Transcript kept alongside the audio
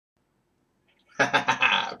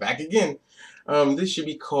Back again. This should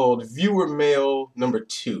be called viewer mail number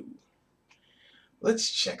 2.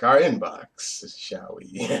 Let's check our inbox, shall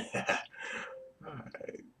we?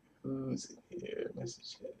 Alright, who's in here?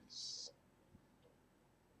 Messages.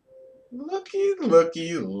 Looky,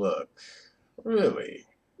 looky, look. Really?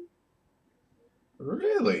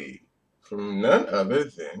 Really? From none other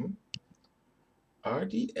than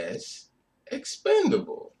RDS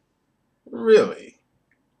Expendable. Really?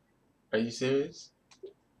 Are you serious?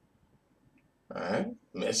 Alright.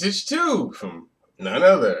 Message 2 from none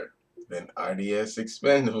other than RDS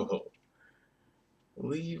Expendable.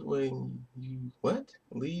 Leave when you what?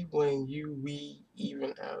 Leave when we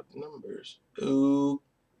even out numbers.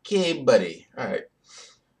 Okay, buddy. Alright.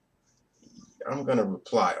 I'm gonna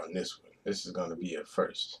reply on this one. This is gonna be a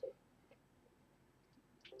first.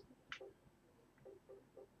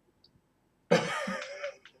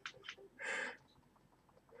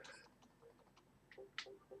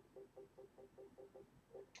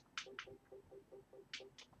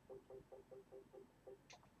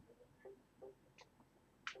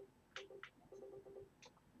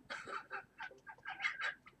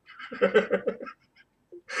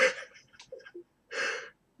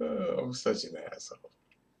 Oh, I'm such an asshole.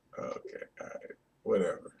 Okay, alright.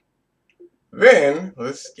 Whatever. Then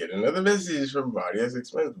let's get another message from RDS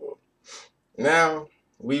Expendable. Now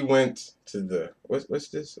we went to the what's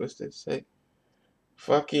this? What's this say?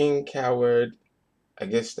 Fucking coward. I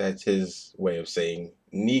guess that's his way of saying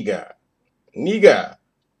nigga. Nigga.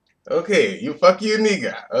 Okay, fuck you,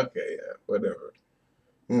 nigga. Okay, yeah, whatever.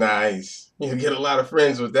 Nice. You get a lot of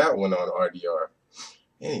friends with that one on RDR.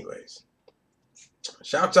 Anyways,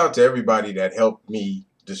 shouts out to everybody that helped me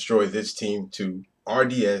destroy this team to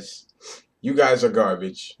RDS. You guys are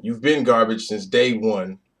garbage. You've been garbage since day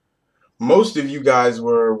one. Most of you guys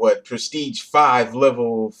were, what, Prestige 5,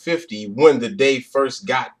 level 50 when the day first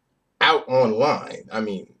got out online. I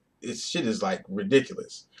mean, this shit is, like,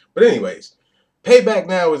 ridiculous. But anyways, Payback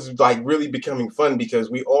now is, like, really becoming fun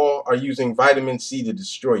because we all are using vitamin C to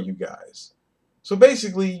destroy you guys. So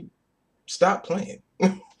basically, stop playing.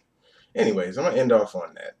 Anyways, I'm going to end off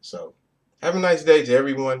on that. So, have a nice day to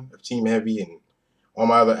everyone of Team Heavy and all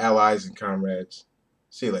my other allies and comrades.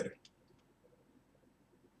 See you later.